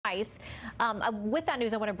twice. With that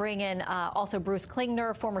news, I want to bring in also Bruce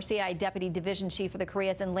Klingner, former CIA Deputy Division Chief for the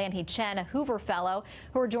Koreas, and Lanhee Chen, a Hoover Fellow,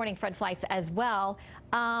 who are joining Fred Flights as well.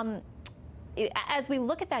 As we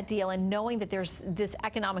look at that deal and knowing that there's this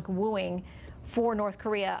economic wooing for North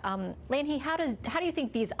Korea, Lanhee, how do you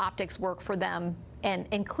think these optics work for them?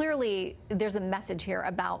 And clearly, there's a message here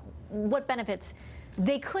about what benefits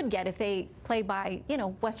they could get if they play by,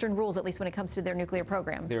 Western rules, at least when it comes to their nuclear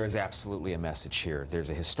program. There is absolutely a message here. There's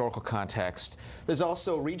a historical context. There's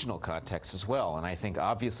also a regional context as well. And I think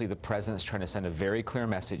obviously the president's trying to send a very clear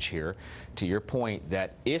message here, to your point,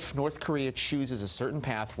 that if North Korea chooses a certain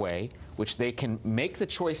pathway, which they can make the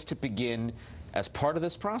choice to begin as part of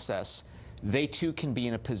this process, they too can be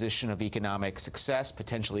in a position of economic success,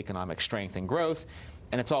 potential economic strength and growth.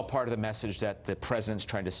 And it's all part of the message that the president's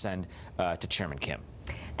trying to send to Chairman Kim.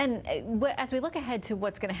 And as we look ahead to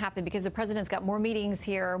what's going to happen, because the president's got more meetings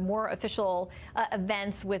here, more official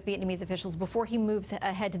events with Vietnamese officials before he moves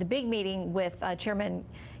ahead to the big meeting with Chairman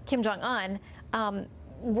Kim Jong-un,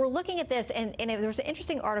 we're looking at this, and there's an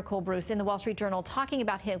interesting article, Bruce, in the Wall Street Journal talking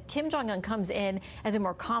about him. Kim Jong-un comes in as a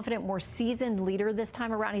more confident, more seasoned leader this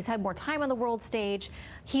time around. He's had more time on the world stage.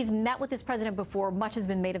 He's met with this president before. Much has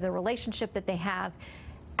been made of the relationship that they have.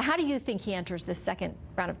 How do you think he enters this second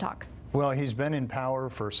round of talks? Well, he's been in power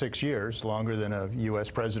for 6 years, longer than a U.S.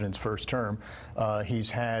 president's first term. He's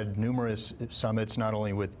had numerous summits, not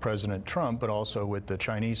only with President Trump, but also with the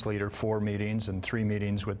Chinese leader, 4 meetings, and 3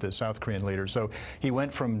 meetings with the South Korean leader. So he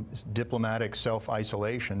went from diplomatic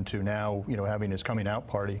self-isolation to now, having his coming out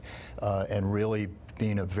party and really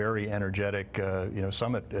being a very energetic,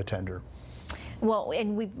 summit attender. Well,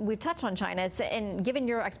 and we've touched on China, and given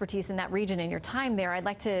your expertise in that region and your time there, I'd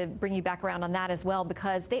like to bring you back around on that as well,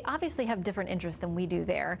 because they obviously have different interests than we do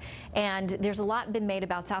there. And there's a lot been made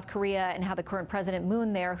about South Korea and how the current President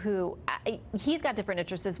Moon there, who he's got different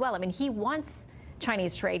interests as well. I mean, he wants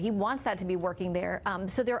Chinese trade. He wants that to be working there.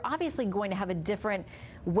 So they're obviously going to have a different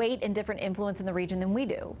weight and different influence in the region than we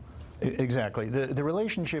do. Exactly. The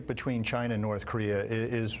relationship between China and North Korea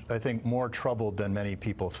is, I think, more troubled than many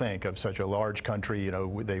people think. Of such a large country,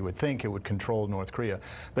 they would think it would control North Korea.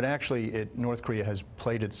 But actually, North Korea has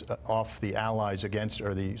played off the allies against,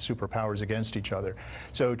 or the superpowers against each other.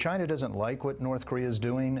 So China doesn't like what North Korea is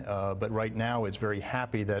doing, but right now it's very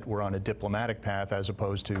happy that we're on a diplomatic path as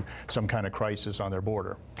opposed to some kind of crisis on their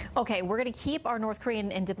border. Okay, we're going to keep our North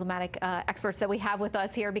Korean and diplomatic experts that we have with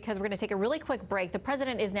us here, because we're going to take a really quick break. The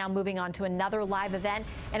president is now moving on to another live event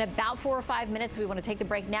in about 4 or 5 minutes. We want to take the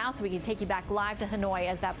break now so we can take you back live to Hanoi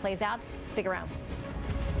as that plays out. Stick around.